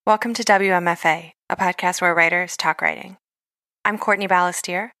Welcome to WMFA, a podcast where writers talk writing. I'm Courtney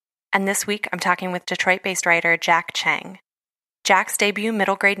Ballastier, and this week I'm talking with Detroit-based writer Jack CHENG. Jack's debut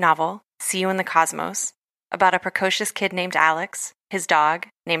middle grade novel, See You in the Cosmos, about a precocious kid named Alex, his dog,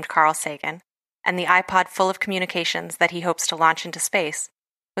 named Carl Sagan, and the iPod full of communications that he hopes to launch into space,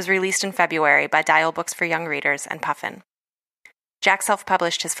 was released in February by Dial Books for Young Readers and Puffin. Jack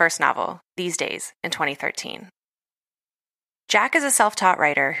self-published his first novel, These Days, in 2013. Jack is a self-taught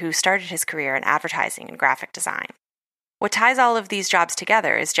writer who started his career in advertising and graphic design. What ties all of these jobs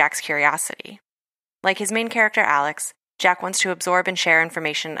together is Jack's curiosity. Like his main character, Alex, Jack wants to absorb and share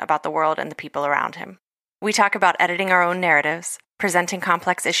information about the world and the people around him. We talk about editing our own narratives, presenting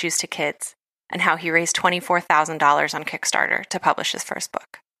complex issues to kids, and how he raised $24,000 on Kickstarter to publish his first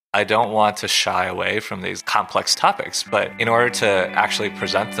book. I don't want to shy away from these complex topics, but in order to actually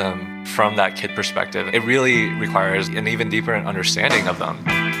present them from that kid perspective, it really requires an even deeper understanding of them.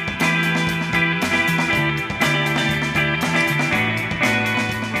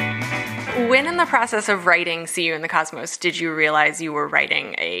 When in the process of writing See You in the Cosmos, did you realize you were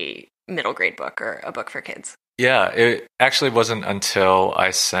writing a middle grade book or a book for kids? Yeah, it actually wasn't until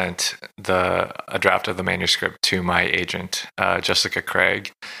I sent a draft of the manuscript to my agent, Jessica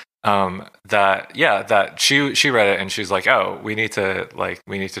Craig, that she read it and she's like, "Oh, we need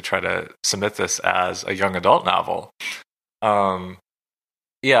to try to submit this as a young adult novel."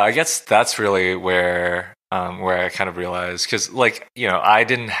 Yeah, I guess that's really where I kind of realized, because I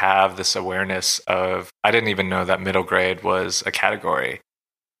didn't have this awareness I didn't even know that middle grade was a category.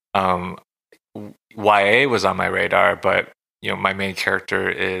 YA was on my radar, but my main character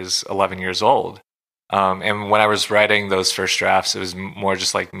is 11 years old. And when I was writing those first drafts, it was more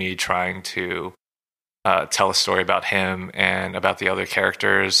just like me trying to tell a story about him and about the other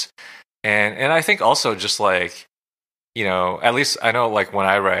characters. And I think also just at least I know when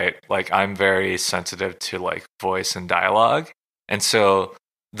I write, I'm very sensitive to voice and dialogue. And so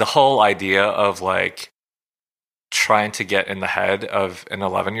the whole idea of trying to get in the head of an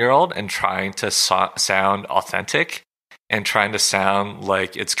 11-year-old and trying to sound authentic and trying to sound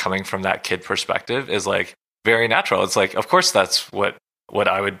like it's coming from that kid perspective is very natural. It's of course that's what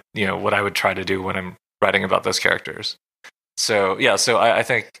I would try to do when I'm writing about those characters. So I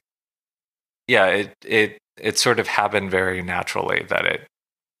think it sort of happened very naturally that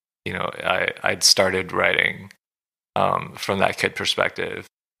I'd started writing from that kid perspective.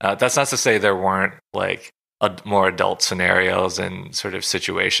 That's not to say there weren't more adult scenarios and sort of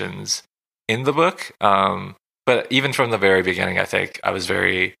situations in the book. But even from the very beginning, I think I was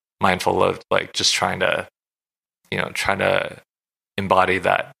very mindful of just trying to embody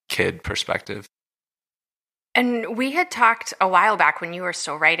that kid perspective. And we had talked a while back when you were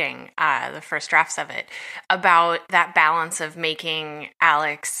still writing the first drafts of it about that balance of making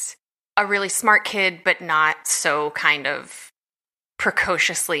Alex a really smart kid, but not so kind of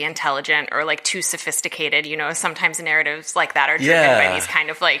precociously intelligent or too sophisticated. Sometimes narratives like that are driven by these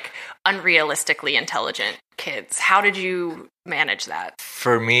kind of unrealistically intelligent kids. How did you manage that?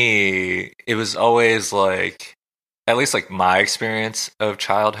 For me, it was always at least my experience of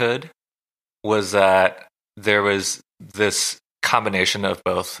childhood was that there was this combination of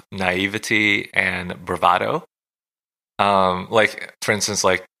both naivety and bravado. For instance,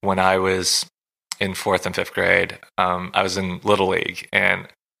 when I was in 4th and 5th grade, I was in Little League, and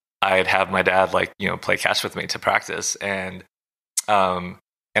I'd have my dad play catch with me to practice, and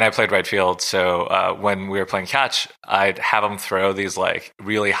I played right field. So when we were playing catch, I'd have him throw these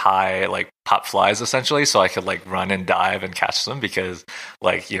really high pop flies essentially, so I could run and dive and catch them because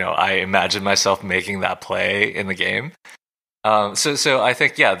I imagined myself making that play in the game. So I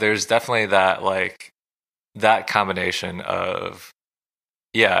think there's definitely that that combination of.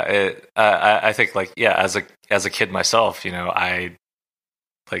 I think as a kid myself, I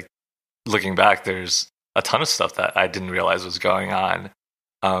looking back, there's a ton of stuff that I didn't realize was going on.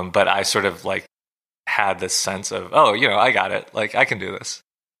 But I sort of had this sense of, I got it. I can do this.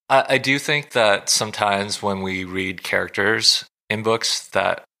 I do think that sometimes when we read characters in books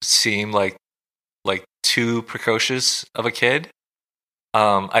that seem like too precocious of a kid,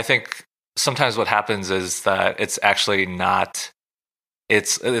 I think sometimes what happens is that it's actually not.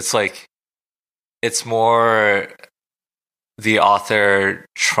 It's more the author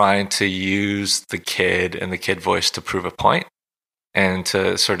trying to use the kid and the kid voice to prove a point and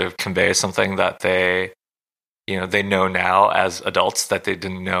to sort of convey something that they know now as adults that they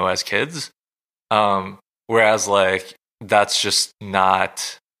didn't know as kids. Whereas that's just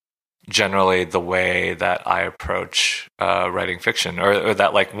not generally the way that I approach writing fiction, or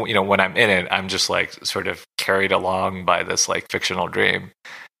that when I'm in it, I'm just sort of carried along by this fictional dream.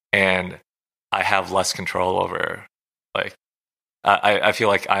 and I have less control over, like, I feel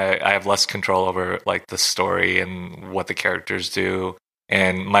like I have less control over like the story and what the characters do.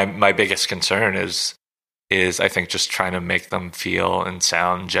 And my biggest concern is I think just trying to make them feel and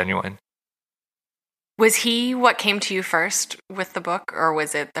sound genuine. Was he what came to you first with the book, or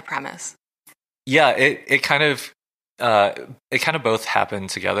was it the premise? Yeah, it kind of both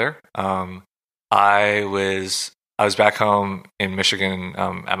happened together. I was back home in Michigan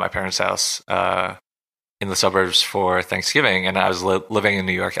at my parents' house in the suburbs for Thanksgiving, and I was living in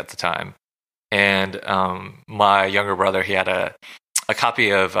New York at the time. And my younger brother, he had a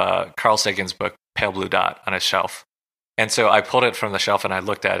copy of Carl Sagan's book Pale Blue Dot on his shelf, and so I pulled it from the shelf and I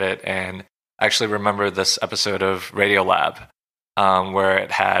looked at it, and I actually remember this episode of Radiolab where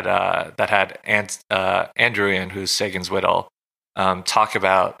it had Andrew Ian, who's Sagan's widow, talk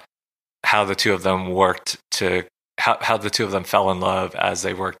about how the two of them worked to how the two of them fell in love as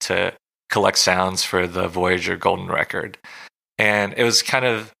they worked to collect sounds for the Voyager Golden Record. And it was kind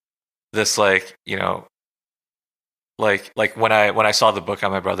of this like, you know, like when I saw the book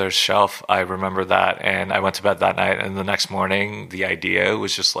on my brother's shelf, I remember that, and I went to bed that night, and the next morning the idea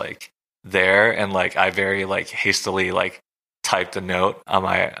was just like there, and like I very like hastily like typed a note on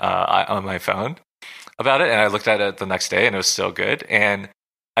my phone about it, and I looked at it the next day and it was still good. And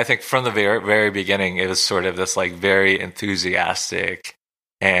I think from the very, very beginning, it was sort of this like very enthusiastic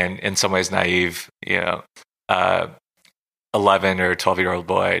and in some ways naive, 11 or 12-year-old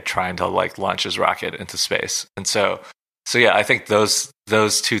boy trying to like launch his rocket into space. And so yeah, I think those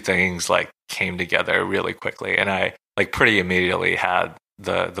two things like came together really quickly, and I like pretty immediately had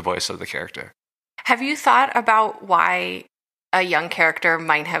the voice of the character. Have you thought about why a young character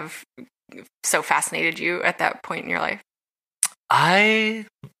might have so fascinated you at that point in your life? I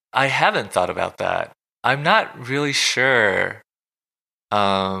haven't thought about that. I'm not really sure.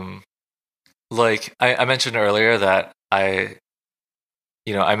 Like I mentioned earlier that I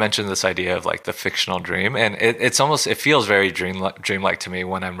mentioned this idea of like the fictional dream, and it feels very dreamlike to me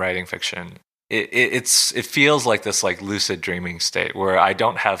when I'm writing fiction. It feels like this like lucid dreaming state where I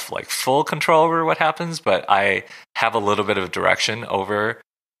don't have like full control over what happens, but I have a little bit of direction over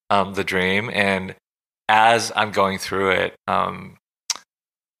the dream. And as I'm going through it,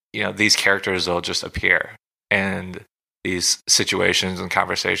 these characters will just appear, and these situations and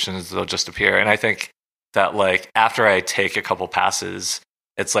conversations, they'll just appear. And I think that like after I take a couple passes,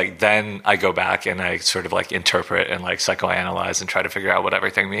 it's like then I go back and I sort of like interpret and like psychoanalyze and try to figure out what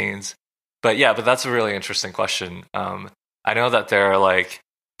everything means. But that's a really interesting question. I know that there are like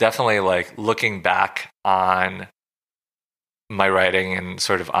definitely like looking back on my writing and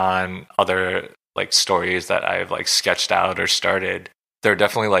sort of on other like stories that I've like sketched out or started, there are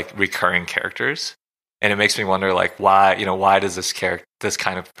definitely like recurring characters. And it makes me wonder like why does this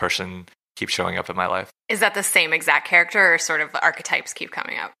kind of person keep showing up in my life? Is that the same exact character, or sort of the archetypes keep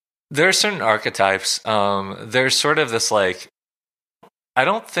coming up? There are certain archetypes. There's sort of this like, I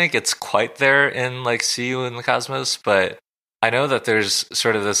don't think it's quite there in like See You in the Cosmos, but I know that there's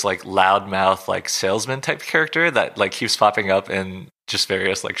sort of this like loudmouth like salesman type character that like keeps popping up in just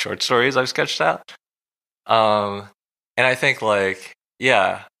various like short stories I've sketched out. And I think like,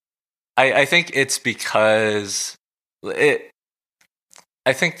 yeah, I think it's because I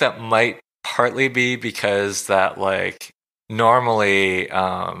think that might partly be because that like normally,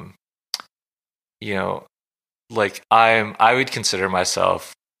 like I would consider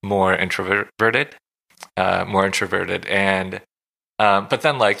myself more introverted, and but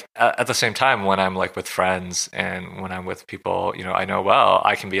then like at the same time, when I'm like with friends and when I'm with people, I know well,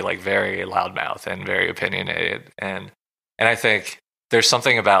 I can be like very loudmouth and very opinionated, and I think there's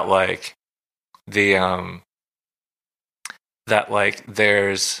something about like the that like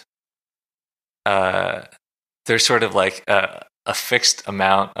there's sort of like a fixed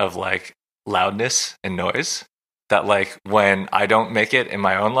amount of like loudness and noise that like when I don't make it in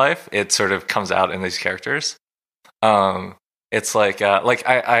my own life, it sort of comes out in these characters. It's like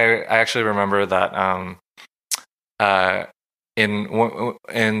I actually remember that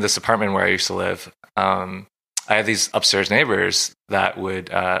in this apartment where I used to live, I had these upstairs neighbors that would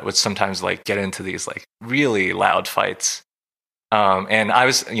sometimes like get into these like really loud fights. And I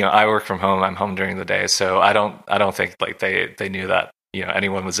was, I work from home. I'm home during the day, so I don't think like they knew that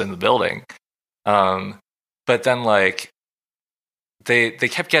anyone was in the building. But then like they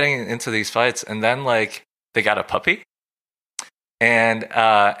kept getting into these fights, and then like they got a puppy, and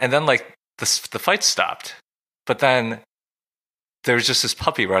then like the fight stopped, but then there was just this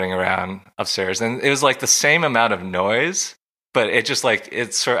puppy running around upstairs, and it was like the same amount of noise, but it just like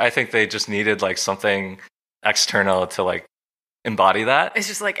I think they just needed like something external to like embody that. It's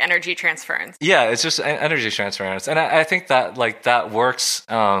just like energy transference. Yeah, it's just energy transference, and I think that like that works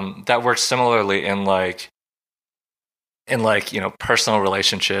similarly in personal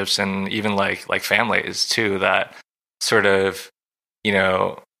relationships and even like families too. That sort of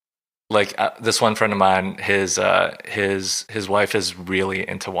this one friend of mine, his wife is really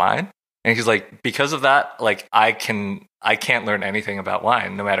into wine, and he's like, because of that, like I can't learn anything about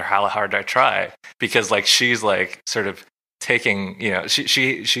wine no matter how hard I try, because like she's like sort of taking,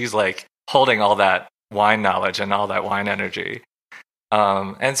 she's like holding all that wine knowledge and all that wine energy.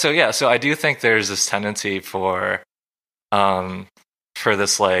 And so I do think there's this tendency for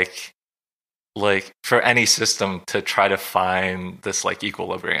this like for any system to try to find this like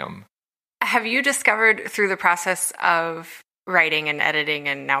equilibrium. Have you discovered through the process of writing and editing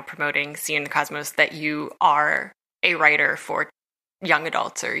and now promoting See You in the Cosmos that you are a writer for young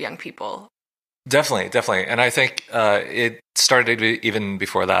adults or young people? Definitely. And I think it started even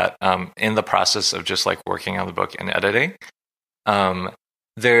before that, in the process of just like working on the book and editing.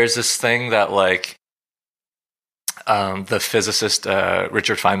 There's this thing that like the physicist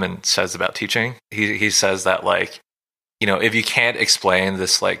Richard Feynman says about teaching. He says that like, if you can't explain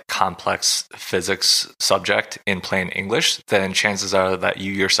this like complex physics subject in plain English, then chances are that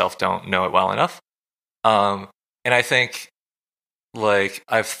you yourself don't know it well enough. And I think like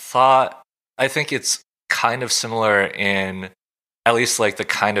I think it's kind of similar in at least like the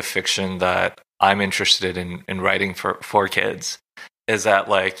kind of fiction that I'm interested in writing for kids, is that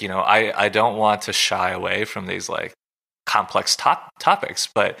like, I don't want to shy away from these like complex topics,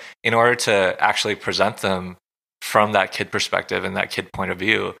 but in order to actually present them from that kid perspective and that kid point of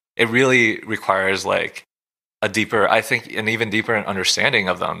view, it really requires like an even deeper understanding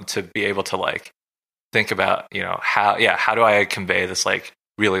of them to be able to like think about, how do I convey this like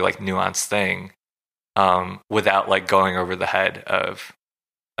really like nuanced thing without like going over the head of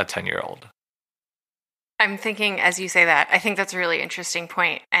a 10-year-old. I'm thinking as you say that, I think that's a really interesting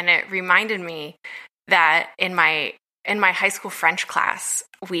point. And it reminded me that in my high school French class,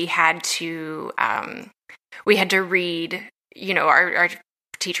 we had to read, our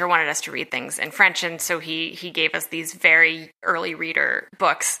teacher wanted us to read things in French. And so he gave us these very early reader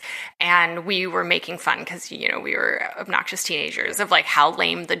books, and we were making fun because, we were obnoxious teenagers of like how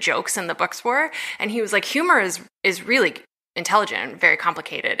lame the jokes in the books were. And he was like, humor is really intelligent and very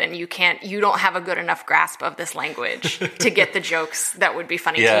complicated, and you don't have a good enough grasp of this language to get the jokes that would be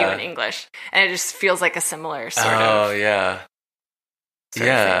funny to you in English. And it just feels like a similar sort of. Oh yeah.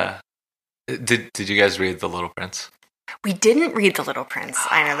 Yeah. Did you guys read The Little Prince? We didn't read The Little Prince.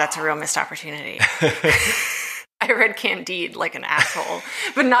 I know, that's a real missed opportunity. I read Candide like an asshole,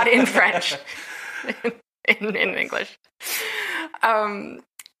 but not in French, in English.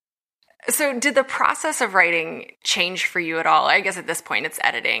 So did the process of writing change for you at all? I guess at this point it's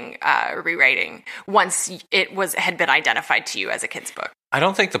editing, rewriting, once it had been identified to you as a kid's book. I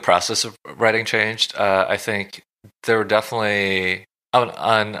don't think the process of writing changed. I think there were definitely...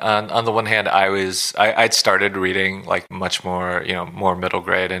 On the one hand, I'd started reading like much more, more middle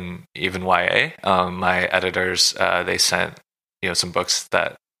grade and even YA. My editors, they sent, some books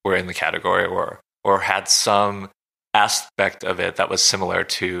that were in the category or had some aspect of it that was similar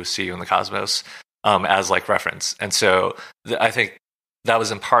to See You in the Cosmos, as like reference. And so I think that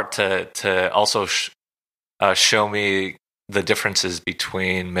was in part to also show me the differences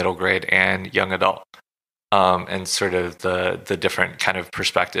between middle grade and young adult. And sort of the different kind of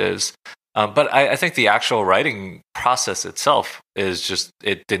perspectives. But I think the actual writing process itself is just,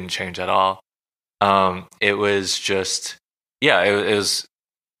 it didn't change at all. It was just, it was,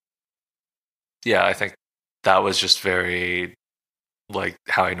 I think that was just very like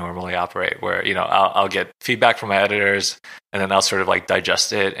how I normally operate, where, I'll get feedback from my editors and then I'll sort of like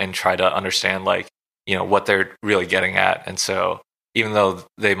digest it and try to understand like, what they're really getting at. And so even though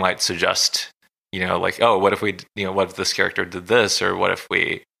they might suggest, like, oh, what if what if this character did this, or what if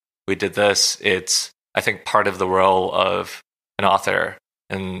we did this? It's, I think, part of the role of an author,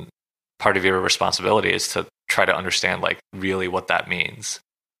 and part of your responsibility is to try to understand like really what that means.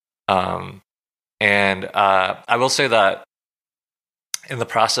 And I will say that in the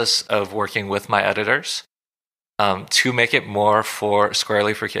process of working with my editors, to make it more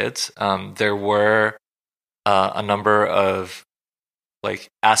squarely for kids, there were a number of like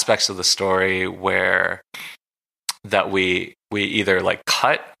aspects of the story where that we either like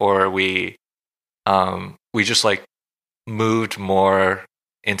cut or we just like moved more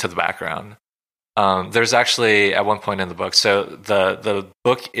into the background. There's actually at one point in the book, so the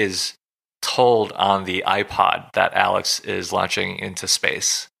book is told on the iPod that Alex is launching into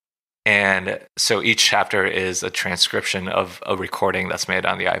space. And so each chapter is a transcription of a recording that's made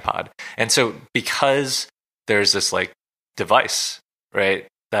on the iPod. And so because there's this like device, right,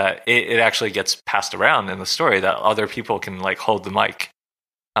 that it actually gets passed around in the story, that other people can like hold the mic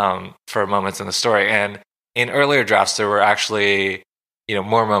for moments in the story. And in earlier drafts, there were actually,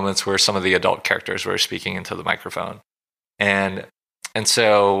 more moments where some of the adult characters were speaking into the microphone. And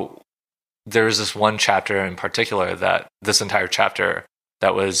so there was this one chapter in particular, that this entire chapter,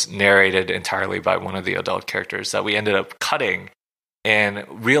 that was narrated entirely by one of the adult characters, that we ended up cutting, and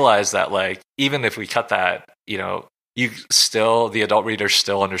realized that like, even if we cut that, the adult reader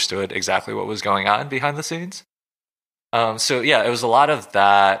still understood exactly what was going on behind the scenes. So yeah, it was a lot of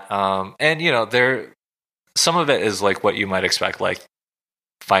that. And some of it is like what you might expect, like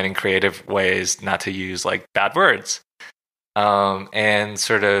finding creative ways not to use like bad words. And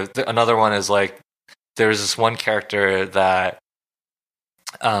sort of another one is like, there's this one character that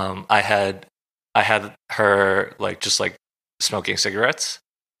I had her like just like smoking cigarettes,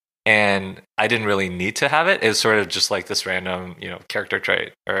 and I didn't really need to have it. It's sort of just like this random, character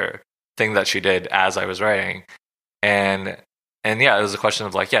trait or thing that she did as I was writing. And yeah, it was a question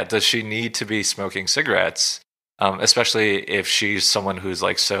of like, yeah, does she need to be smoking cigarettes? Especially if she's someone who's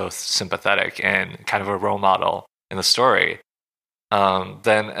like so sympathetic and kind of a role model in the story. And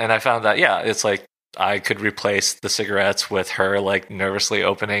I found that, yeah, it's like I could replace the cigarettes with her like nervously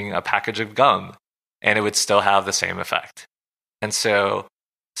opening a package of gum, and it would still have the same effect. And so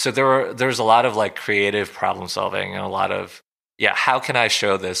there's a lot of like creative problem solving, and a lot of, yeah, how can I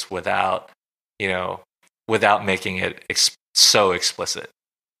show this without making it so explicit?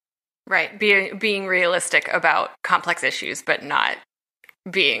 Right. Being realistic about complex issues, but not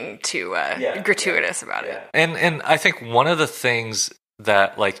being too gratuitous about it. And I think one of the things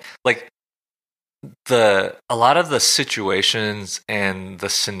that like a lot of the situations and the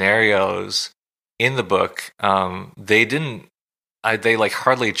scenarios in the book, they like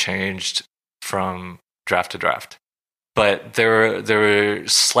hardly changed from draft to draft, but there were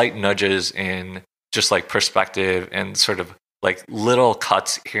slight nudges in just like perspective and sort of like little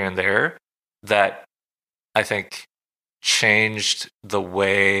cuts here and there that I think changed the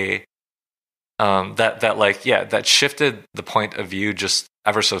way that shifted the point of view just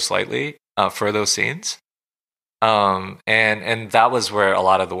ever so slightly for those scenes. And that was where a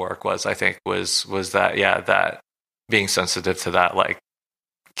lot of the work was, I think, was that, yeah, that being sensitive to that like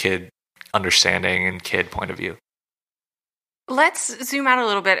kid understanding and kid point of view. Let's zoom out a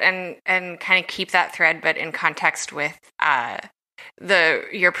little bit and kind of keep that thread, but in context with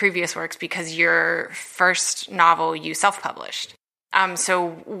your previous works, because your first novel you self-published.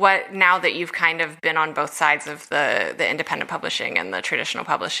 So what, now that you've kind of been on both sides of the independent publishing and the traditional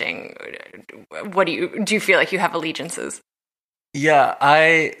publishing, what do you feel like you have allegiances?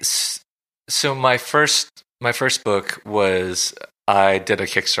 Yeah, so my first book was, I did a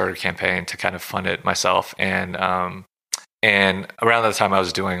Kickstarter campaign to kind of fund it myself, and around that time I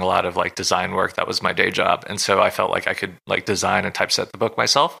was doing a lot of like design work. That was my day job, and so I felt like I could like design and typeset the book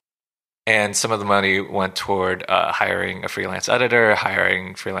myself. And some of the money went toward hiring a freelance editor,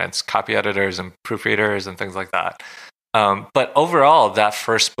 hiring freelance copy editors and proofreaders and things like that. But overall, that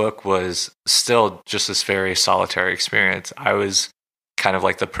first book was still just this very solitary experience. I was kind of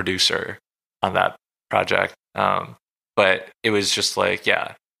like the producer on that project. But it was just like,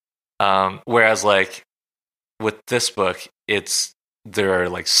 yeah. Whereas like with this book, there are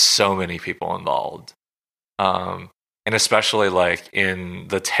like so many people involved. And especially like in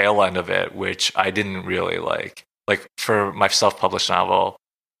the tail end of it, which I didn't really like for my self-published novel,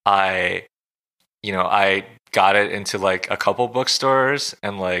 I got it into like a couple bookstores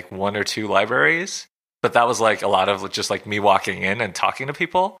and like one or two libraries, but that was like a lot of just like me walking in and talking to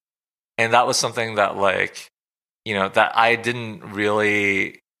people. And that was something that like, that I didn't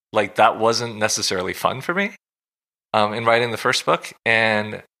really like, that wasn't necessarily fun for me in writing the first book.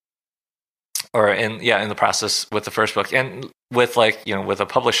 In the process with the first book, and with like, with a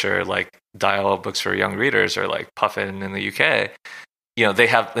publisher like Dial Books for Young Readers or like Puffin in the UK, they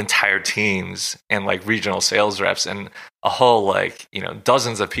have entire teams and like regional sales reps and a whole like,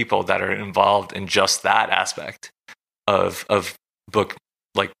 dozens of people that are involved in just that aspect of book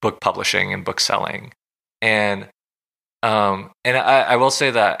publishing and book selling. And I will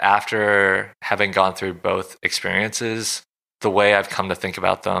say that after having gone through both experiences, the way I've come to think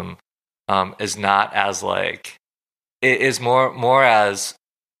about them is not as like, it is more as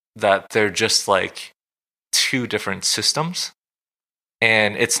that they're just like two different systems.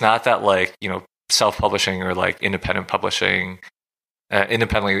 And it's not that like, self-publishing or like independently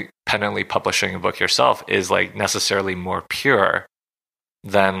publishing a book yourself is like necessarily more pure.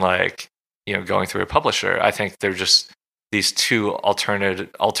 than like, going through a publisher. I think they're just these two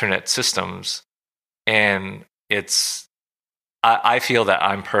alternate systems. And I feel that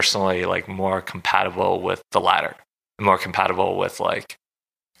I'm personally like more compatible with the latter, more compatible with like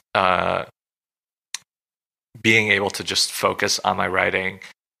being able to just focus on my writing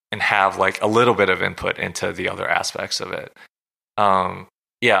and have like a little bit of input into the other aspects of it.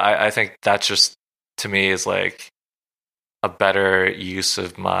 I think that just to me is like a better use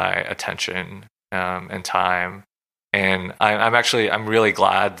of my attention and time. And I'm really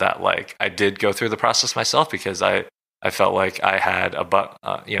glad that like I did go through the process myself, because I felt like I had I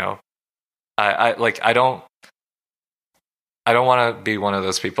don't want to be one of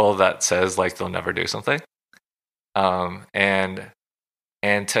those people that says like they'll never do something. And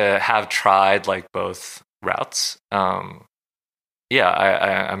to have tried like both routes, I'm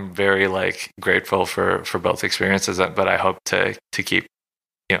very like grateful for both experiences, but I hope to keep,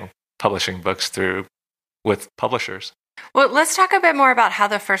 publishing books through with publishers. Well, let's talk a bit more about how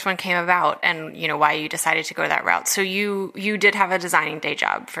the first one came about and, why you decided to go that route. So you did have a designing day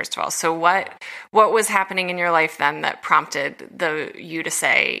job, first of all. So what was happening in your life then that prompted you to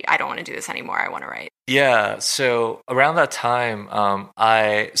say, I don't want to do this anymore, I want to write? Yeah. So around that time,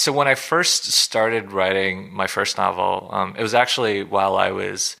 when I first started writing my first novel, it was actually while I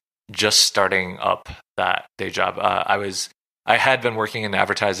was just starting up that day job. I had been working in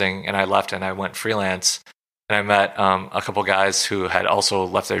advertising, and I left and I went freelance. And I met a couple guys who had also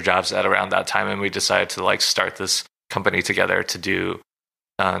left their jobs at around that time, and we decided to like start this company together to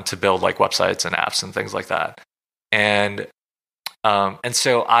build like websites and apps and things like that. And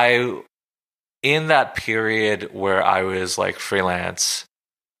so in that period where I was like freelance,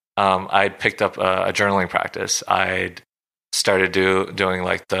 I'd picked up a journaling practice. I'd started doing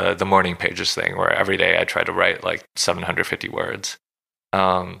like the morning pages thing, where every day I tried to write like 750 words.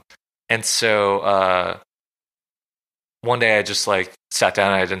 And so one day I just like sat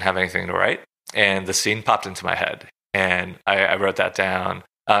down and I didn't have anything to write, and the scene popped into my head, and I wrote that down.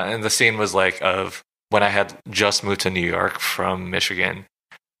 And the scene was like of when I had just moved to New York from Michigan,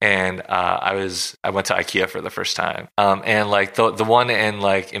 and I went to IKEA for the first time. And like the one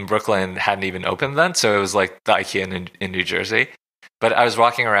in Brooklyn hadn't even opened then, so it was like the IKEA in New Jersey. But I was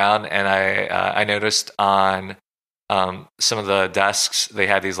walking around, and I noticed on some of the desks they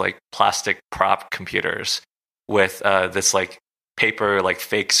had these like plastic prop computers with this like paper like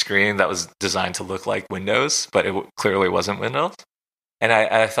fake screen that was designed to look like Windows, but it clearly wasn't Windows. And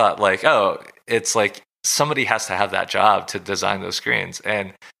I thought like, oh, it's like somebody has to have that job to design those screens.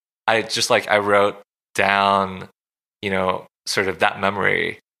 And I wrote down, sort of that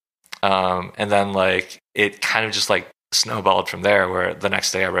memory. And then like it kind of just like snowballed from there, where the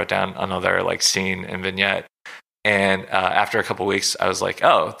next day I wrote down another like scene and vignette. And after a couple of weeks, I was like,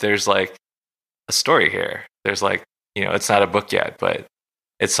 oh, there's like a story here. There's like, it's not a book yet, but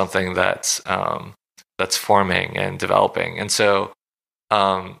it's something that's forming and developing. And so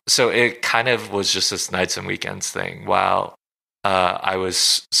it kind of was just this nights and weekends thing while I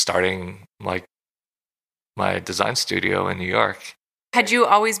was starting like my design studio in New York. Had you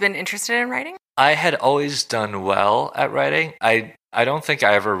always been interested in writing? I had always done well at writing. I don't think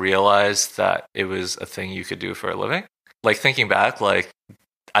I ever realized that it was a thing you could do for a living. Like thinking back, like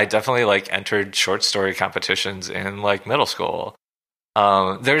I definitely like entered short story competitions in like middle school.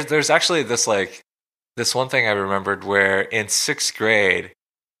 There's actually this one thing I remembered where in 6th grade,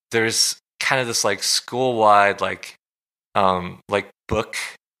 there's kind of this like school-wide like book.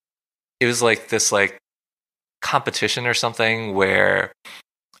 It was like this like competition or something where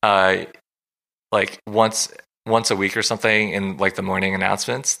like once a week or something in like the morning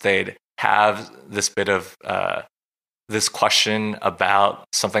announcements, they'd have this bit of this question about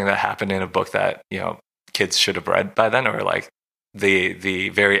something that happened in a book that kids should have read by then, or like the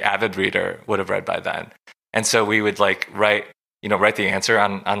very avid reader would have read by then. And so we would like write the answer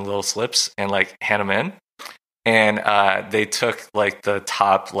on little slips and like hand them in. And they took like the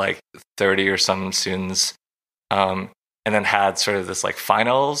top like 30 or some students, and then had sort of this like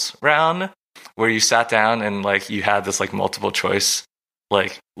finals round where you sat down and like you had this like multiple choice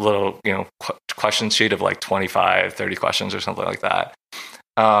like little question sheet of like 25, 30 questions or something like that.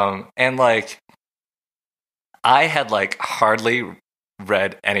 And like I had like hardly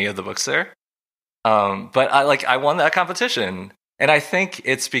read any of the books there. But I won that competition. And I think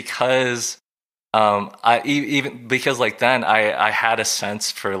it's because because like then I had a sense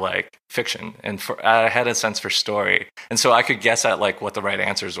for like fiction, and I had a sense for story. And so I could guess at like what the right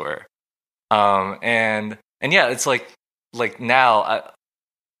answers were. And yeah, it's like now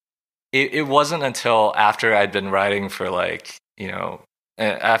it wasn't until after I'd been writing for like,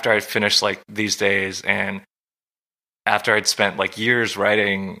 after I'd finished like These Days, and after I'd spent like years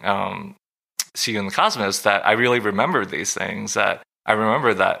writing See You in the Cosmos, that I really remembered these things. That I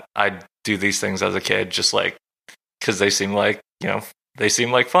remember that I'd do these things as a kid, just like because they seem like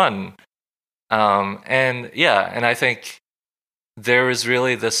fun. And I think there was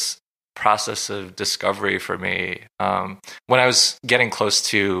really this process of discovery for me when I was getting close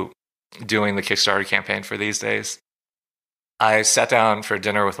to doing the Kickstarter campaign for These Days. I sat down for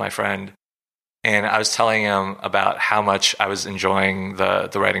dinner with my friend, and I was telling him about how much I was enjoying the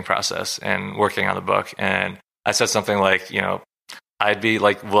writing process and working on the book. And I said something like, I'd be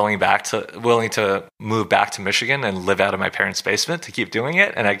like willing to move back to Michigan and live out of my parents' basement to keep doing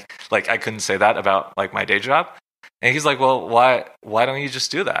it. And I couldn't say that about like my day job. And he's like, well, why don't you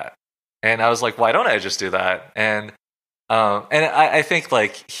just do that? And I was like, why don't I just do that? And I think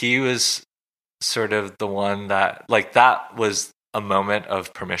like he was sort of the one that like that was a moment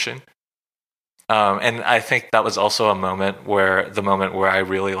of permission. And I think that was also a moment where I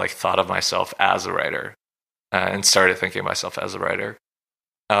really like thought of myself as a writer and started thinking of myself as a writer.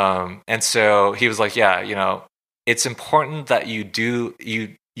 And so he was like, yeah, it's important that you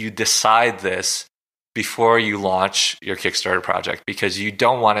decide this before you launch your Kickstarter project, because you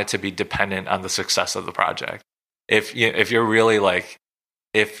don't want it to be dependent on the success of the project. If you're really like,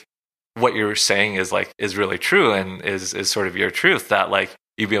 if what you're saying is really true and is sort of your truth, that like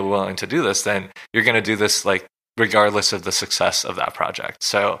you'd be willing to do this, then you're going to do this like regardless of the success of that project.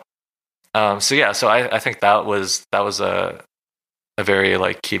 So I think that was a very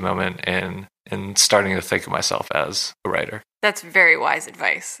like key moment in starting to think of myself as a writer. That's very wise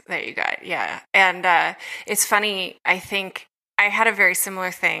advice that you got. Yeah. And it's funny, I think I had a very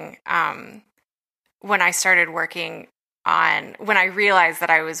similar thing when I started working when I realized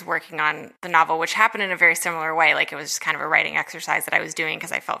that I was working on the novel, which happened in a very similar way. Like it was just kind of a writing exercise that I was doing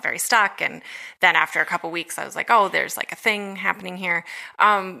because I felt very stuck. And then after a couple weeks, I was like, oh, there's like a thing happening here.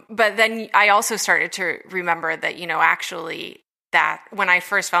 But then I also started to remember that, actually that when I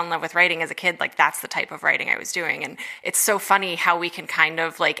first fell in love with writing as a kid, like that's the type of writing I was doing. And it's so funny how we can kind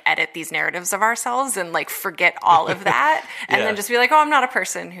of like edit these narratives of ourselves and like forget all of that and then just be like, oh, I'm not a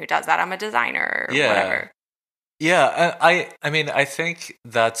person who does that. I'm a designer or whatever. Yeah, I mean, I think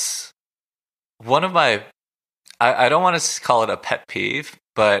that's one of my, I don't want to call it a pet peeve,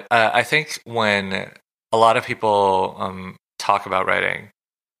 but I think when a lot of people talk about writing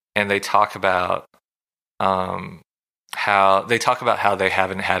and they talk about how they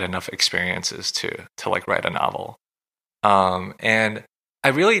haven't had enough experiences to like write a novel, and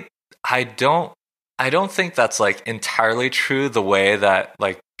I don't think that's like entirely true the way that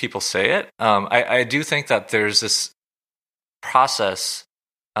like people say it. I do think that there's this process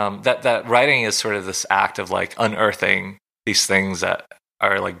that writing is sort of this act of like unearthing these things that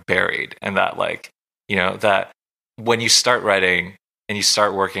are like buried, and that like, that when you start writing and you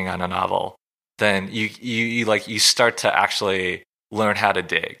start working on a novel, then you start to actually learn how to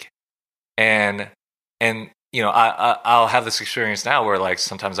dig. And I'll have this experience now where like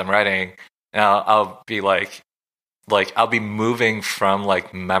sometimes I'm writing and I'll be like I'll be moving from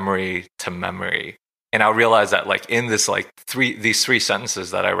like memory to memory, and I'll realize that like in this like these three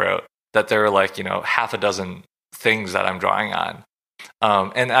sentences that I wrote, that there are like half a dozen things that I'm drawing on.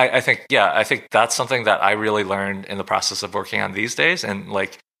 And I think that's something that I really learned in the process of working on These Days, and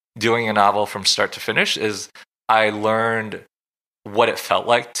like doing a novel from start to finish, is I learned what it felt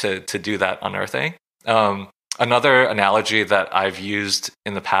like to do that unearthing. Another analogy that I've used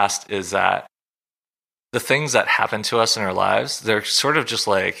in the past is that the things that happen to us in our lives, they're sort of just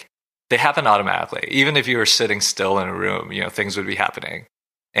like, they happen automatically. Even if you were sitting still in a room, things would be happening,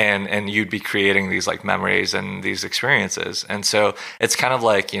 and you'd be creating these like memories and these experiences. And so it's kind of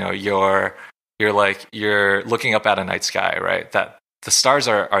like, you're looking up at a night sky, right? That the stars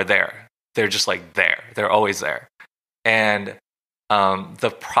are there. They're just like there. They're always there. And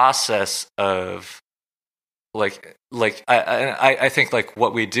the process of I think like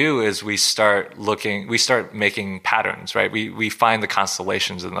what we do is we start making patterns, right? We find the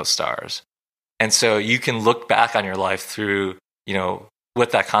constellations in those stars. And so you can look back on your life through,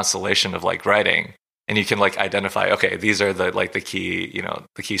 with that constellation of like writing, and you can like identify, okay, these are the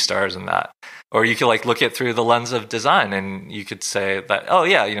key stars in that. Or you can like look at through the lens of design, and you could say that, oh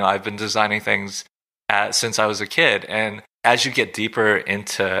yeah, I've been designing things since I was a kid. And as you get deeper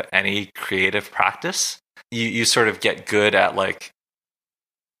into any creative practice, you sort of get good at like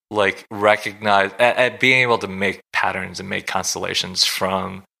recognize at being able to make patterns and make constellations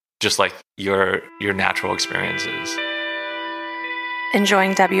from just like your natural experiences.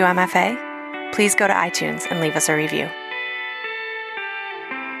 Enjoying WMFA? Please go to iTunes and leave us a review.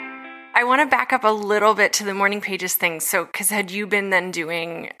 I want to back up a little bit to the morning pages thing. So, because had you been then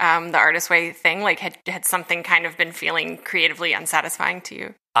doing the Artist Way thing, like had something kind of been feeling creatively unsatisfying to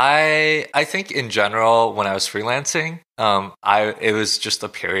you? I think in general, when I was freelancing, it was just a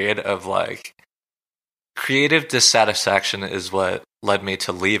period of like creative dissatisfaction is what led me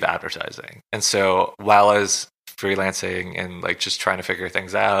to leave advertising. And so while I was freelancing and like just trying to figure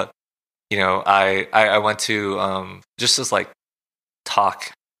things out, I went to just this like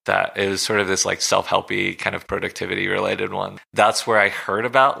talk that it was sort of this like self-helpy kind of productivity related one. That's where I heard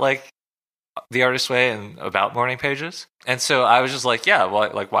about like the Artist Way and about morning pages. And so I was just like, yeah, well,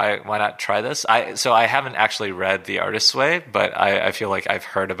 like why not try this? So I haven't actually read the Artist Way, but I feel like I've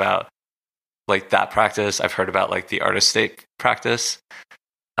heard about like that practice. I've heard about like the artist state practice.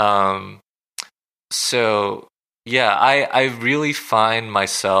 So yeah, I really find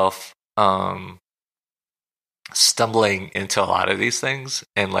myself stumbling into a lot of these things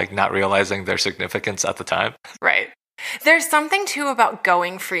and like not realizing their significance at the time. Right. There's something too about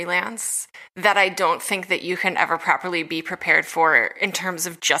going freelance that I don't think that you can ever properly be prepared for in terms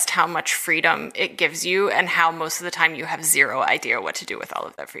of just how much freedom it gives you and how most of the time you have zero idea what to do with all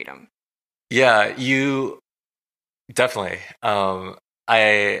of that freedom. Yeah, you definitely. So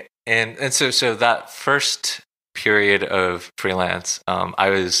that first period of freelance,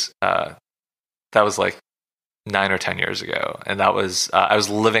 that was like 9 or 10 years ago, and that was I was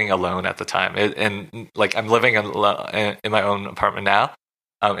living alone at the time, and like I'm living in my own apartment now.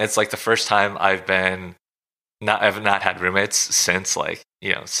 It's like the first time I've not had roommates since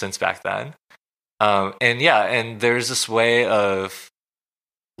since back then. And there's this way of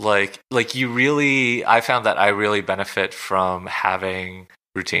I found that I really benefit from having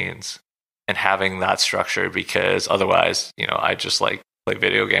routines and having that structure, because otherwise, I just like play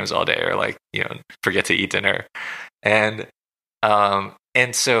video games all day or forget to eat dinner. And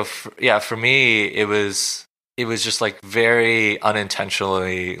so for me, it was just like very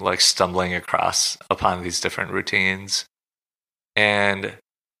unintentionally like stumbling upon these different routines. And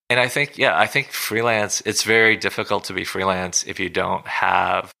I think freelance, it's very difficult to be freelance if you don't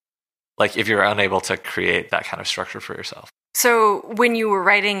have, if you're unable to create that kind of structure for yourself. So when you were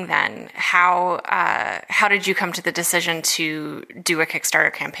writing then, how did you come to the decision to do a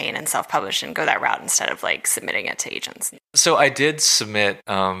Kickstarter campaign and self-publish and go that route instead of like submitting it to agents? So I did submit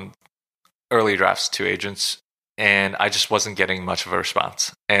early drafts to agents, and I just wasn't getting much of a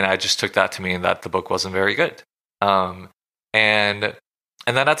response. And I just took that to mean that the book wasn't very good. And then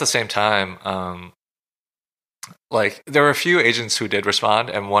at the same time, there were a few agents who did respond,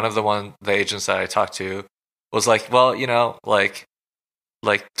 and one of the agents that I talked to was like, well, like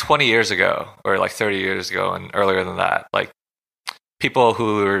 20 years ago or like 30 years ago and earlier than that, like people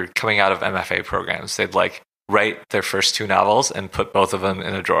who were coming out of MFA programs, they'd like write their first 2 novels and put both of them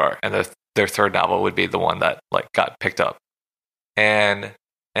in a drawer, and their third novel would be the one that like got picked up. And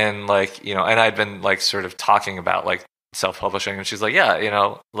like, and I'd been like sort of talking about like self-publishing, and she's like,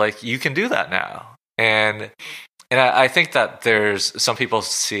 yeah, like you can do that now. And I think that there's some people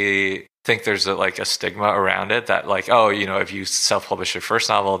think there's a stigma around it that like, oh, if you self-publish your first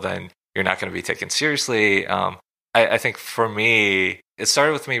novel, then you're not going to be taken seriously. I think for me, it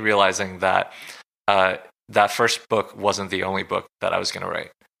started with me realizing that that first book wasn't the only book that I was going to write.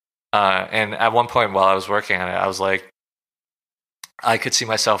 And at one point while I was working on it, I was like, I could see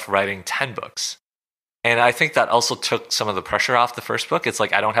myself writing 10 books. And I think that also took some of the pressure off the first book. It's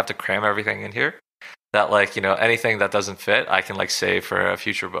like, I don't have to cram everything in here. That like, anything that doesn't fit, I can like save for a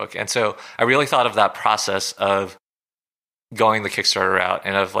future book. And so I really thought of that process of going the Kickstarter route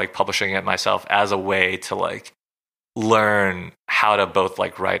and of like publishing it myself as a way to like learn how to both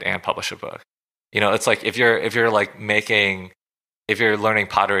like write and publish a book. It's like if you're learning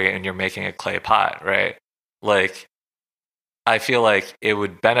pottery and you're making a clay pot, right? Like, I feel like it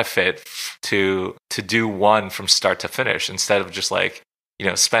would benefit to do one from start to finish instead of just like,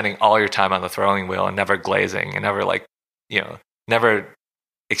 spending all your time on the throwing wheel and never glazing and never never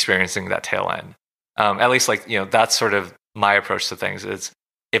experiencing that tail end. At least that's sort of my approach to things. Is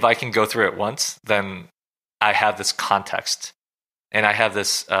if I can go through it once, then I have this context and I have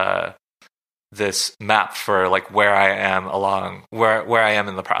this this map for like where I am where I am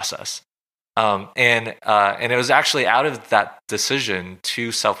in the process. And it was actually out of that decision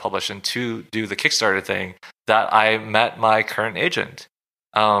to self-publish and to do the Kickstarter thing that I met my current agent.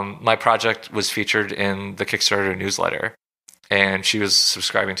 My project was featured in the Kickstarter newsletter, and she was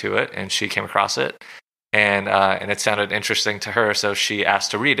subscribing to it, and she came across it, and it sounded interesting to her, so she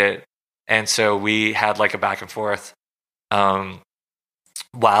asked to read it, and so we had like a back and forth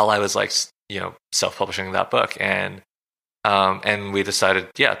while I was like self-publishing that book, and And we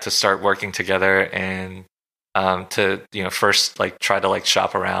decided, to start working together and to first like try to like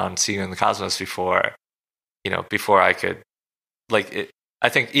shop around, See You in the Cosmos before I could like it. I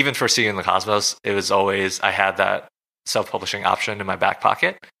think even for See You in the Cosmos, it was always I had that self-publishing option in my back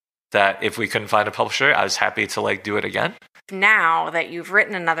pocket. That if we couldn't find a publisher, I was happy to like do it again. Now that you've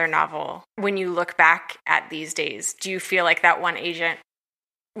written another novel, when you look back at these days, do you feel like that one agent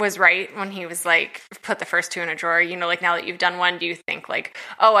was right when he was like, put the first two in a drawer? Like now that you've done one, do you think like,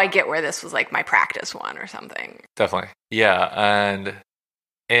 oh, I get where this was like my practice one or something? Definitely. Yeah.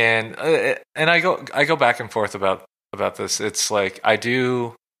 And I go back and forth about this. It's like I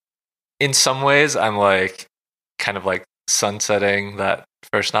do, in some ways, I'm like kind of like sunsetting that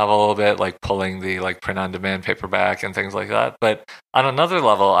first novel a little bit, like pulling the like print on demand paperback and things like that. But on another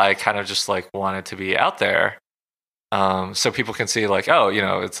level, I kind of just like wanted to be out there, so people can see like, oh,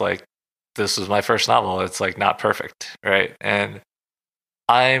 it's like this was my first novel. It's like not perfect, right? And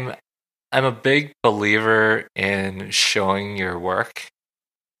I'm a big believer in showing your work,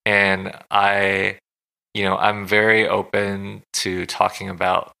 and I'm very open to talking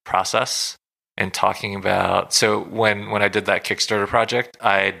about process and talking about. So when I did that Kickstarter project,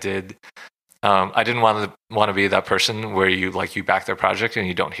 I didn't want to be that person where you back their project and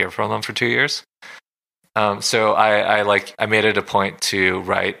you don't hear from them for 2 years. So I made it a point to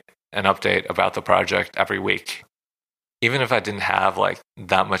write an update about the project every week, even if I didn't have like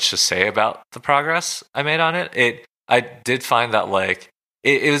that much to say about the progress I made on it. I did find that like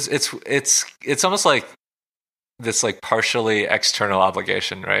it's almost like this like partially external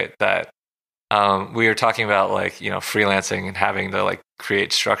obligation, right? That we were talking about like freelancing and having to like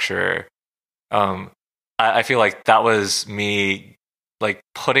create structure. I feel like that was me like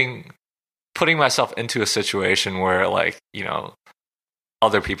putting myself into a situation where like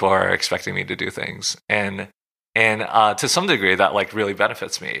other people are expecting me to do things, and to some degree that like really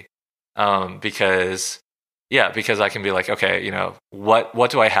benefits me, because I can be like, okay, what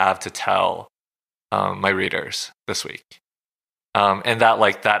do I have to tell my readers this week? And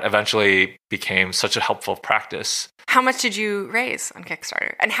that eventually became such a helpful practice. How much did you raise on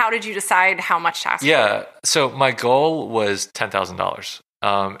Kickstarter? And how did you decide how much to ask for? Yeah, so my goal was $10,000.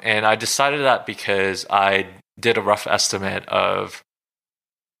 And I decided that because I did a rough estimate of,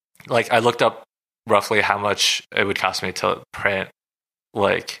 like, I looked up roughly how much it would cost me to print,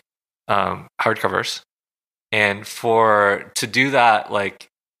 like, hardcovers. And to do that, like,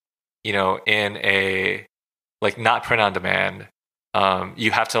 in a, like, not print on demand,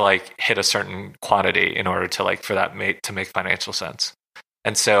 you have to like hit a certain quantity in order to like for that to make financial sense.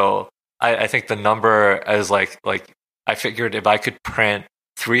 And so I think the number is like I figured if I could print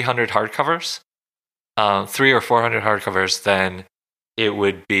 300 hardcovers, 300 or 400 hardcovers, then it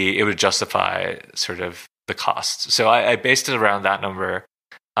would justify sort of the cost. So I based it around that number,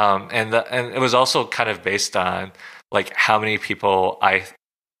 and it was also kind of based on like how many people I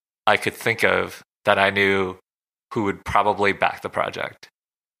could think of that I knew who would probably back the project.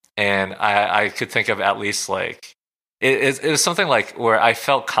 And I could think of at least like, it was something like where I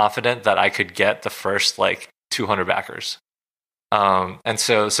felt confident that I could get the first like 200 backers. And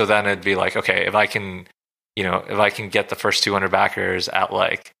so then it'd be like, okay, if I can get the first 200 backers at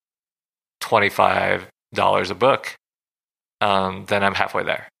like $25 a book, then I'm halfway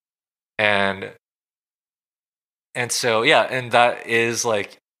there. And so, yeah, and that is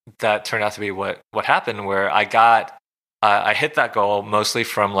like, that turned out to be what happened, where I hit that goal mostly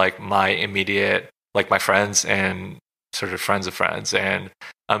from like my immediate, like my friends and sort of friends of friends. And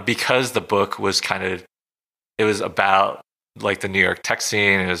because the book was it was about like the New York tech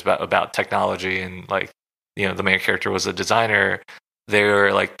scene, it was about technology, and like, the main character was a designer. They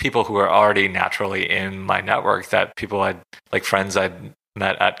were like people who were already naturally in my network, that people like friends I'd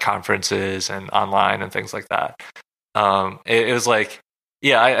met at conferences and online and things like that. It was like,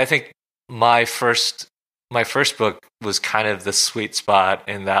 yeah, I think my first book was kind of the sweet spot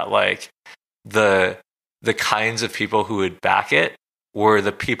in that like the kinds of people who would back it were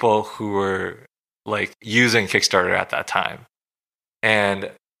the people who were like using Kickstarter at that time.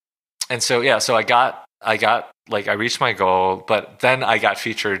 And so, yeah, so I got like, I reached my goal, but then I got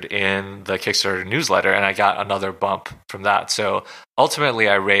featured in the Kickstarter newsletter and I got another bump from that. So ultimately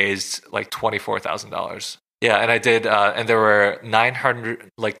I raised like $24,000. Yeah, and I did, and there were 900,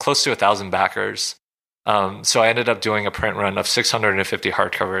 like close to 1,000 backers. So I ended up doing a print run of 650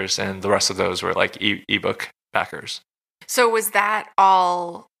 hardcovers, and the rest of those were like ebook backers. So was that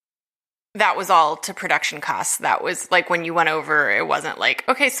all? That was all to production costs. That was like when you went over, it wasn't like,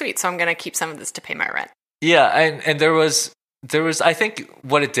 okay, sweet, so I'm going to keep some of this to pay my rent. Yeah, and there was I think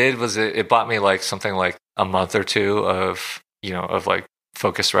what it did was it bought me like something like a month or two of, of like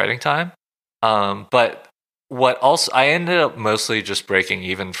focused writing time. But what also, I ended up mostly just breaking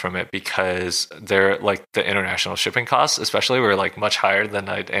even from it because they're like the international shipping costs, especially, were like much higher than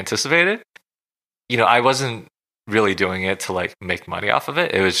I'd anticipated. I wasn't really doing it to like make money off of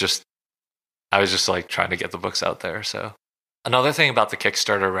it. I was just like trying to get the books out there. So another thing about the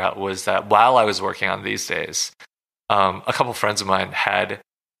Kickstarter route was that while I was working on these days, a couple friends of mine had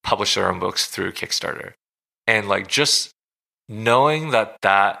published their own books through Kickstarter, and like just knowing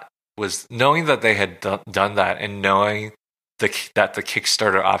knowing that they had done that, and knowing that the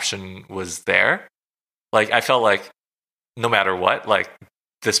Kickstarter option was there, like I felt like no matter what, like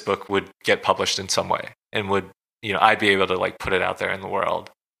this book would get published in some way, and would, I'd be able to like put it out there in the world.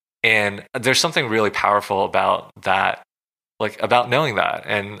 And there's something really powerful about that, like about knowing that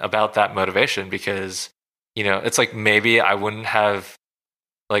and about that motivation, because it's like maybe I wouldn't have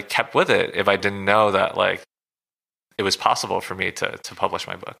like kept with it if I didn't know that like it was possible for me to publish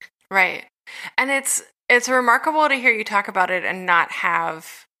my book. Right. And it's remarkable to hear you talk about it and not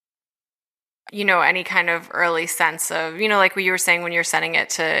have, any kind of early sense of, like what you were saying when you're sending it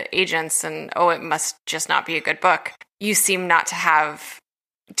to agents and, oh, it must just not be a good book. You seem not to have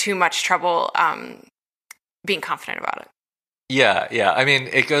too much trouble being confident about it. Yeah. I mean,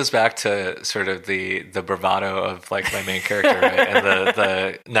 it goes back to sort of the bravado of like my main character, right? And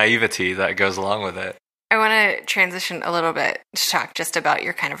the naivety that goes along with it. I want to transition a little bit to talk just about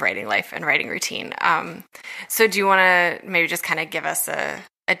your kind of writing life and writing routine. So do you want to maybe just kind of give us a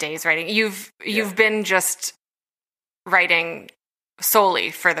day's writing? You've been just writing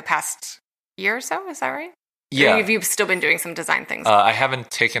solely for the past year or so, is that right? Yeah. Or you've still been doing some design things? I haven't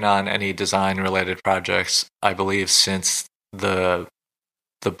taken on any design-related projects, I believe, since the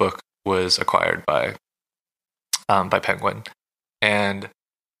book was acquired by Penguin. And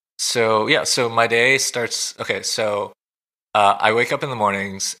so my day starts. Okay, so I wake up in the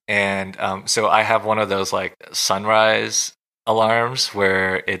mornings, and so I have one of those like sunrise alarms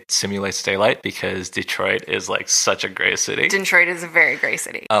where it simulates daylight, because Detroit is like such a gray city. Detroit is a very gray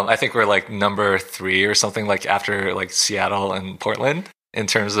city. I think we're like number 3 or something, like after like Seattle and Portland, in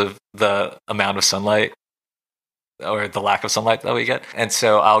terms of the amount of sunlight or the lack of sunlight that we get. And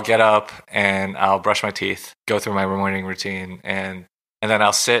so I'll get up and I'll brush my teeth, go through my morning routine, and then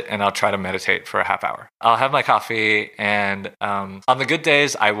I'll sit and I'll try to meditate for a half hour. I'll have my coffee, and on the good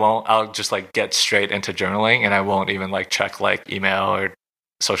days, I'll just like get straight into journaling, and I won't even like check like email or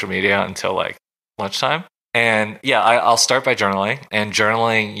social media until like lunchtime. And yeah, I'll start by journaling, and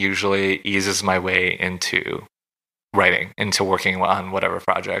journaling usually eases my way into writing, into working on whatever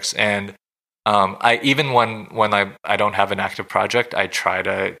projects. And I even when I don't have an active project, I try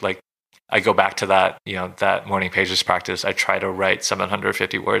to like, I go back to that, that morning pages practice. I try to write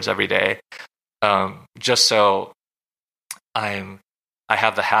 750 words every day, just so I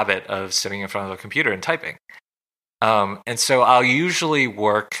have the habit of sitting in front of a computer and typing. And so I'll usually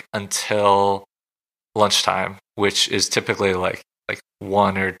work until lunchtime, which is typically like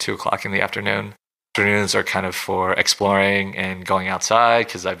 1 or 2 o'clock in the afternoon. Afternoons are kind of for exploring and going outside,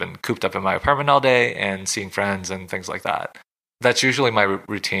 because I've been cooped up in my apartment all day, and seeing friends and things like that. That's usually my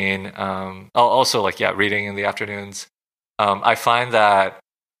routine. I'll also reading in the afternoons. I find that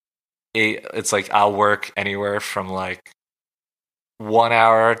it's like I'll work anywhere from like 1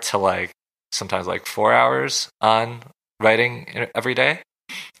 hour to like sometimes like 4 hours on writing every day.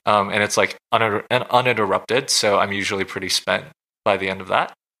 And it's like uninterrupted. So I'm usually pretty spent by the end of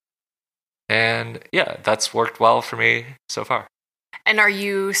that. And yeah, that's worked well for me so far. And are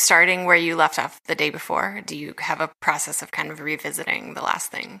you starting where you left off the day before? Do you have a process of kind of revisiting the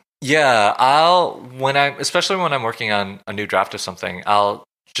last thing? Yeah, especially when I'm working on a new draft of something, I'll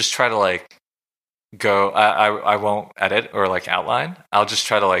just try to like go, I won't edit or like outline. I'll just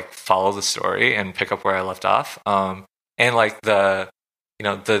try to like follow the story and pick up where I left off. And like the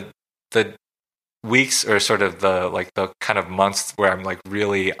weeks, or sort of the kind of months where I'm like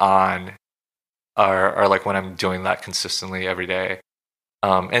really on are like when I'm doing that consistently every day.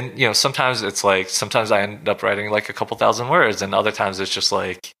 And sometimes I end up writing like a couple thousand words, and other times it's just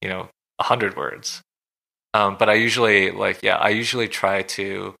like 100 words. But I usually try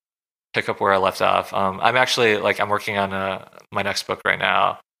to pick up where I left off. I'm actually I'm working on my next book right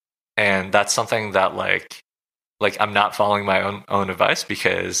now, and that's something that like I'm not following my own advice,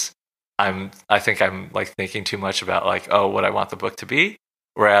 because I think I'm like thinking too much about like, oh, what I want the book to be.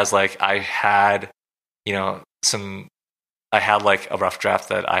 Whereas like I had like a rough draft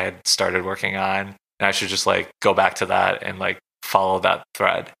that I had started working on, and I should just like go back to that and like follow that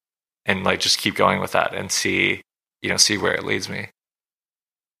thread and like just keep going with that and see see where it leads me.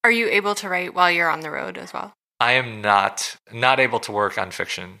 Are you able to write while you're on the road as well? I am not able to work on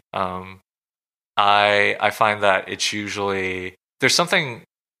fiction. I find that it's usually there's something.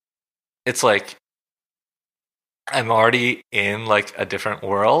 It's like I'm already in like a different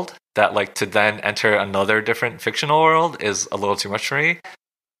world that like to then enter another different fictional world is a little too much for me.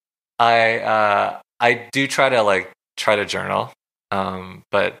 I do try to journal,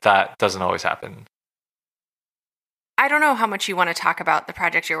 but that doesn't always happen. I don't know how much you want to talk about the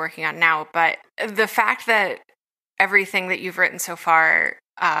project you're working on now, but the fact that everything that you've written so far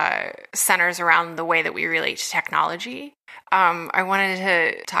centers around the way that we relate to technology, I wanted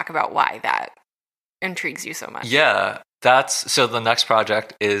to talk about why that intrigues you so much. Yeah, so the next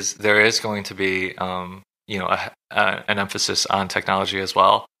project there is going to be an emphasis on technology as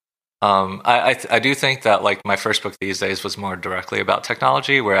well. I do think that like my first book these days was more directly about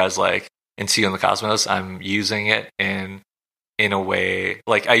technology, whereas like in See You in the Cosmos, I'm using it in a way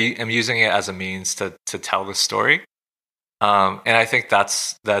like I am using it as a means to tell the story, and I think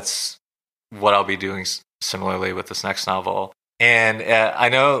that's what I'll be doing similarly with this next novel. And I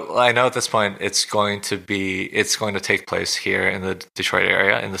know at this point it's going to take place here in the Detroit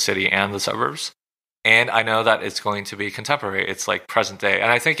area, in the city and the suburbs. And I know that it's going to be contemporary. It's like present day.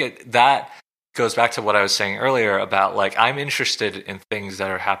 And I think that goes back to what I was saying earlier about like I'm interested in things that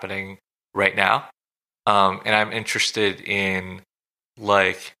are happening right now. And I'm interested in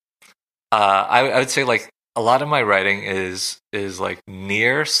like I would say like a lot of my writing is like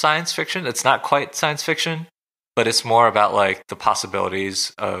near science fiction. It's not quite science fiction, but it's more about like the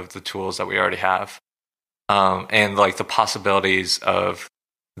possibilities of the tools that we already have, and like the possibilities of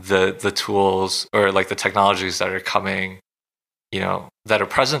the tools or like the technologies that are coming, that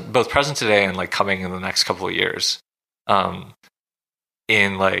are both present today and like coming in the next couple of years,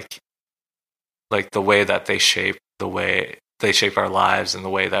 in like the way that they shape our lives and the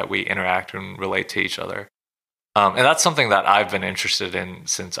way that we interact and relate to each other. And that's something that I've been interested in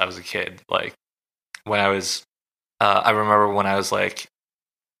since I was a kid. Like when I remember when I was like,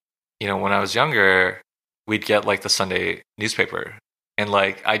 when I was younger, we'd get like the Sunday newspaper, and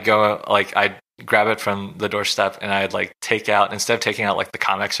like I'd grab it from the doorstep and I'd like instead of taking out like the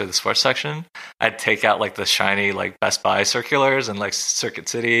comics or the sports section, I'd take out like the shiny like Best Buy circulars and like Circuit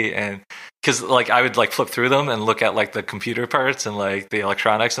City, and because like I would like flip through them and look at like the computer parts and like the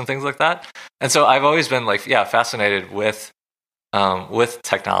electronics and things like that. And so I've always been like fascinated with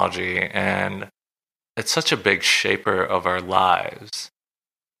technology, and it's such a big shaper of our lives.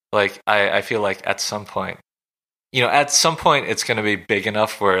 Like I feel like at some point it's going to be big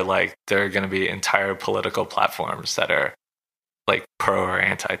enough where like there are going to be entire political platforms that are like pro or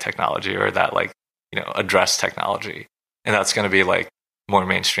anti technology, or that like address technology, and that's going to be like more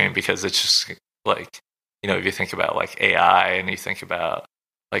mainstream, because it's just like if you think about like AI and you think about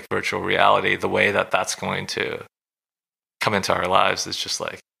like virtual reality, the way that that's going to come into our lives is just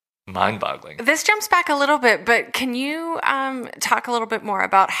like mind-boggling. This jumps back a little bit, but can you talk a little bit more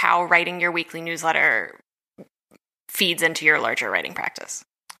about how writing your weekly newsletter feeds into your larger writing practice?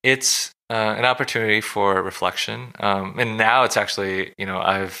 It's an opportunity for reflection, and now it's actually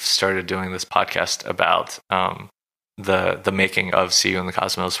I've started doing this podcast about the making of See You in the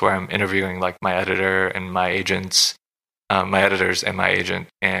Cosmos, where I'm interviewing like my editor and my agents, my editors and my agent,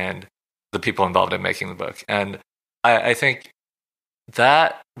 and the people involved in making the book. And I think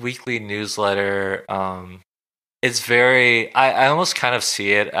that weekly newsletter is very, I almost kind of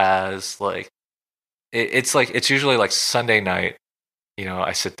see it as like, it's usually like Sunday night,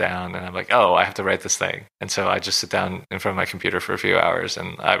 I sit down and I'm like, oh, I have to write this thing. And so I just sit down in front of my computer for a few hours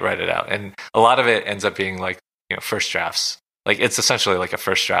and I write it out. And a lot of it ends up being like, first drafts. Like it's essentially like a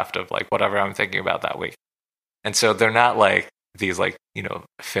first draft of like whatever I'm thinking about that week. And so they're not like these like,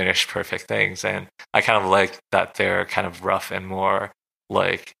 finished perfect things. And I kind of like that they're kind of rough and more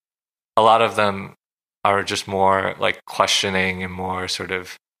like a lot of them are just more like questioning and more sort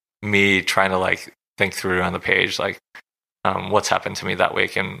of me trying to like think through on the page, like what's happened to me that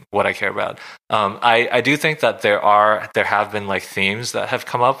week and what I care about. I do think that there have been like themes that have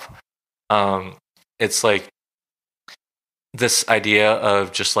come up. It's like this idea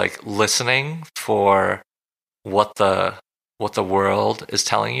of just like listening for what the world is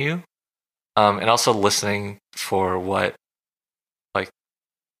telling you, and also listening for what like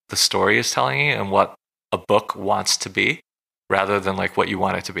the story is telling you and what a book wants to be, rather than like what you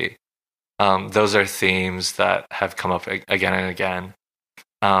want it to be. Those are themes that have come up again and again,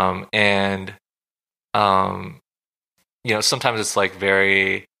 and sometimes it's like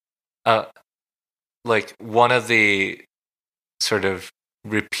very like one of the sort of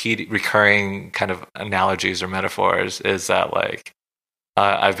recurring kind of analogies or metaphors is that like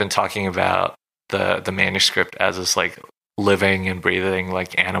I've been talking about the manuscript as this like living and breathing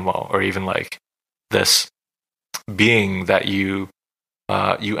like animal, or even like this being that you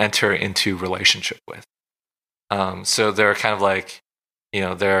enter into relationship with. So there are kind of like,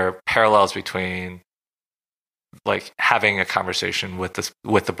 there are parallels between like having a conversation with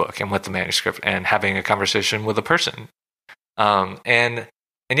the book and with the manuscript, and having a conversation with a person. And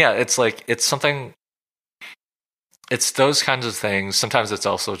yeah, it's like, it's something, it's those kinds of things. Sometimes it's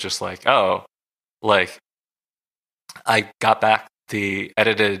also just like, oh, like I got back the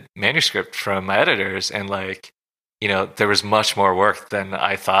edited manuscript from my editors, and like, there was much more work than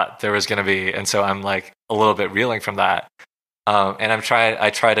I thought there was going to be. And so I'm like a little bit reeling from that. And I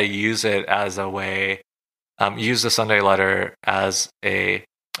try to use it as a way, use the Sunday letter as a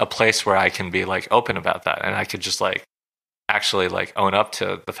place where I can be like open about that. And I could just like actually like own up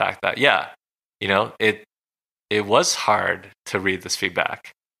to the fact that, yeah, it was hard to read this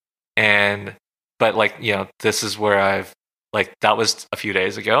feedback. But like, this is where I've like, that was a few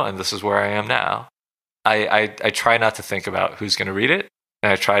days ago, and this is where I am now. I try not to think about who's going to read it.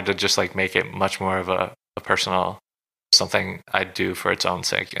 And I try to just like make it much more of a personal, something I do for its own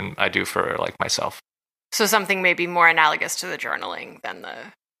sake, and I do for like myself. So something maybe more analogous to the journaling than the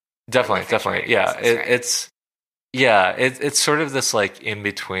definitely. Yeah. It's sort of this like in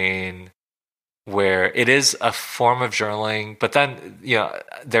between, where it is a form of journaling, but then,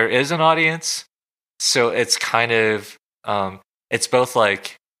 there is an audience. So it's kind of, it's both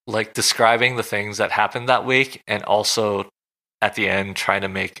like describing the things that happened that week, and also at the end trying to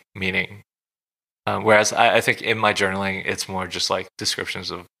make meaning. Whereas I think in my journaling, it's more just like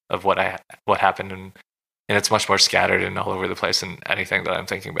descriptions of what happened, and it's much more scattered and all over the place than anything that I'm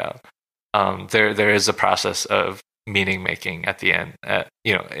thinking about. There is a process of meaning making at the end,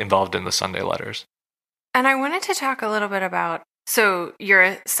 involved in the Sunday letters. And I wanted to talk a little bit about, so you're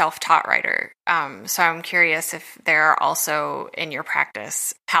a self-taught writer. So I'm curious if there are also in your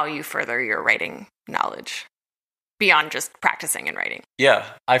practice how you further your writing knowledge beyond just practicing and writing. Yeah,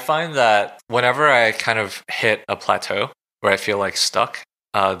 I find that whenever I kind of hit a plateau where I feel like stuck,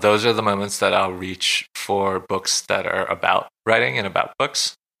 those are the moments that I'll reach for books that are about writing and about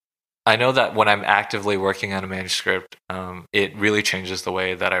books. I know that when I'm actively working on a manuscript, it really changes the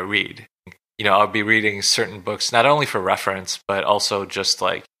way that I read. I'll be reading certain books, not only for reference, but also just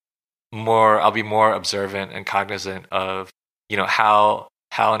like I'll be more observant and cognizant of,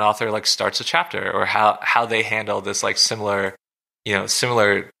 how an author like starts a chapter, or how they handle this like similar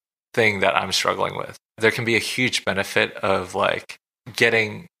thing that I'm struggling with. There can be a huge benefit of like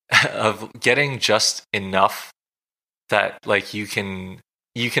getting just enough that like you can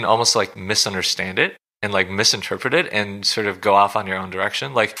almost like misunderstand it and like misinterpret it and sort of go off on your own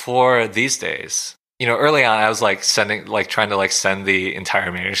direction. Like for these days, early on I was like trying to like send the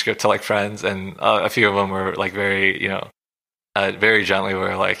entire manuscript to like friends, and a few of them were like very, very gently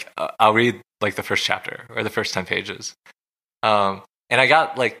were like, I'll read like the first chapter or the first 10 pages. And I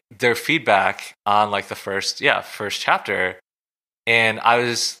got like their feedback on like the first chapter. And I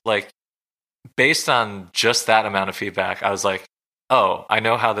was like, based on just that amount of feedback, I was like, oh, I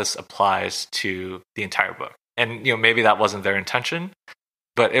know how this applies to the entire book. And, maybe that wasn't their intention,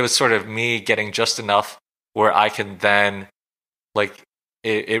 but it was sort of me getting just enough where I can then like,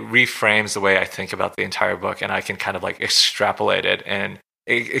 it reframes the way I think about the entire book, and I can kind of like extrapolate it and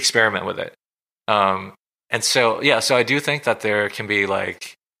experiment with it. And so, so I do think that there can be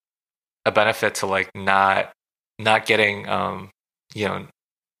like a benefit to like not getting,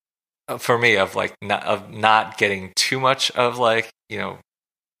 for me, of like not getting too much of like,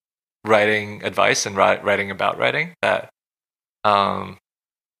 writing advice and writing about writing. That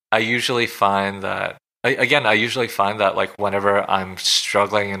I usually find that like whenever I'm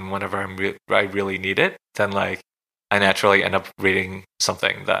struggling and whenever I really need it, then like I naturally end up reading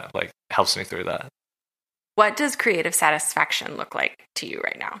something that like helps me through that. What does creative satisfaction look like to you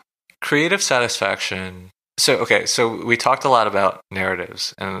right now? Creative satisfaction. So we talked a lot about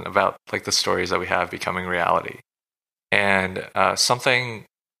narratives and about like the stories that we have becoming reality. And something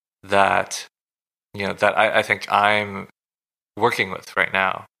that, that I think I'm working with right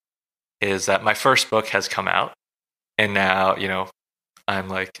now is that my first book has come out, and now, I'm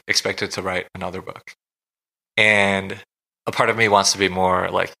like expected to write another book. And a part of me wants to be more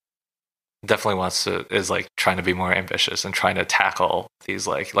like, is like trying to be more ambitious and trying to tackle these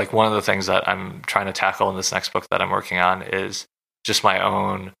like one of the things that I'm trying to tackle in this next book that I'm working on is just my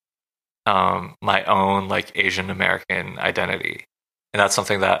own like Asian American identity. And that's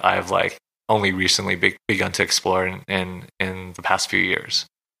something that I've like only recently begun to explore in the past few years.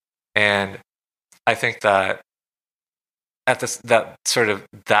 And I think that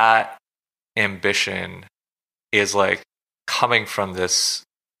that ambition is like coming from this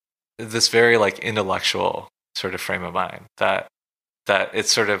very like intellectual sort of frame of mind that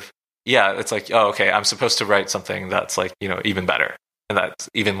it's sort of, yeah, it's like, oh, okay, I'm supposed to write something that's like, even better and that's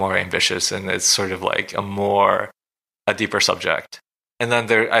even more ambitious, and it's sort of like a deeper subject. And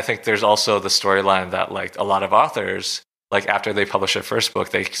then I think there's also the storyline that like a lot of authors, like after they publish their first book,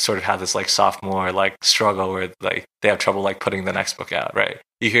 they sort of have this like sophomore like struggle where like they have trouble like putting the next book out, right?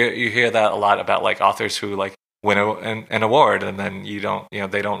 You hear that a lot about like authors who like win an award and then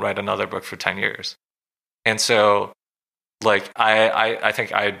they don't write another book for 10 years. And so like I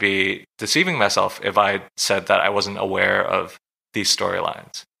think I'd be deceiving myself if I said that I wasn't aware of these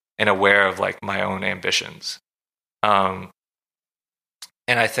storylines and aware of like my own ambitions. And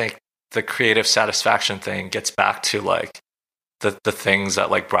I think the creative satisfaction thing gets back to like the things that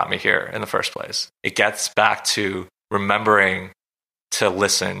like brought me here in the first place. It gets back to remembering to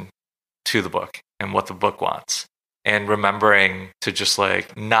listen to the book and what the book wants, and remembering to just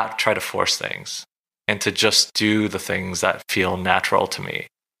like not try to force things and to just do the things that feel natural to me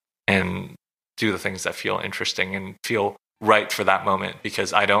and do the things that feel interesting and feel right for that moment,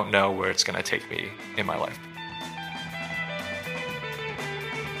 because I don't know where it's going to take me in my life.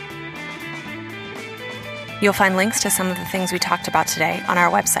 You'll find links to some of the things we talked about today on our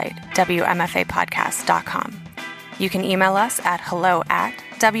website, wmfapodcast.com. You can email us at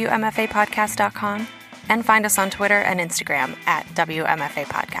hello@wmfapodcast.com and find us on Twitter and Instagram at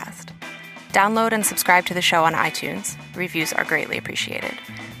WMFApodcast. Download and subscribe to the show on iTunes. Reviews are greatly appreciated.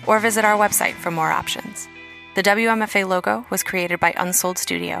 Or visit our website for more options. The WMFA logo was created by Unsold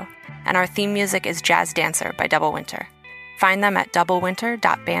Studio, and our theme music is Jazz Dancer by Double Winter. Find them at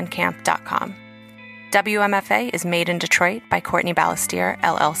doublewinter.bandcamp.com. WMFA is made in Detroit by Courtney Ballastier,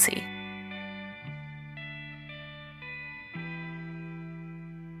 LLC.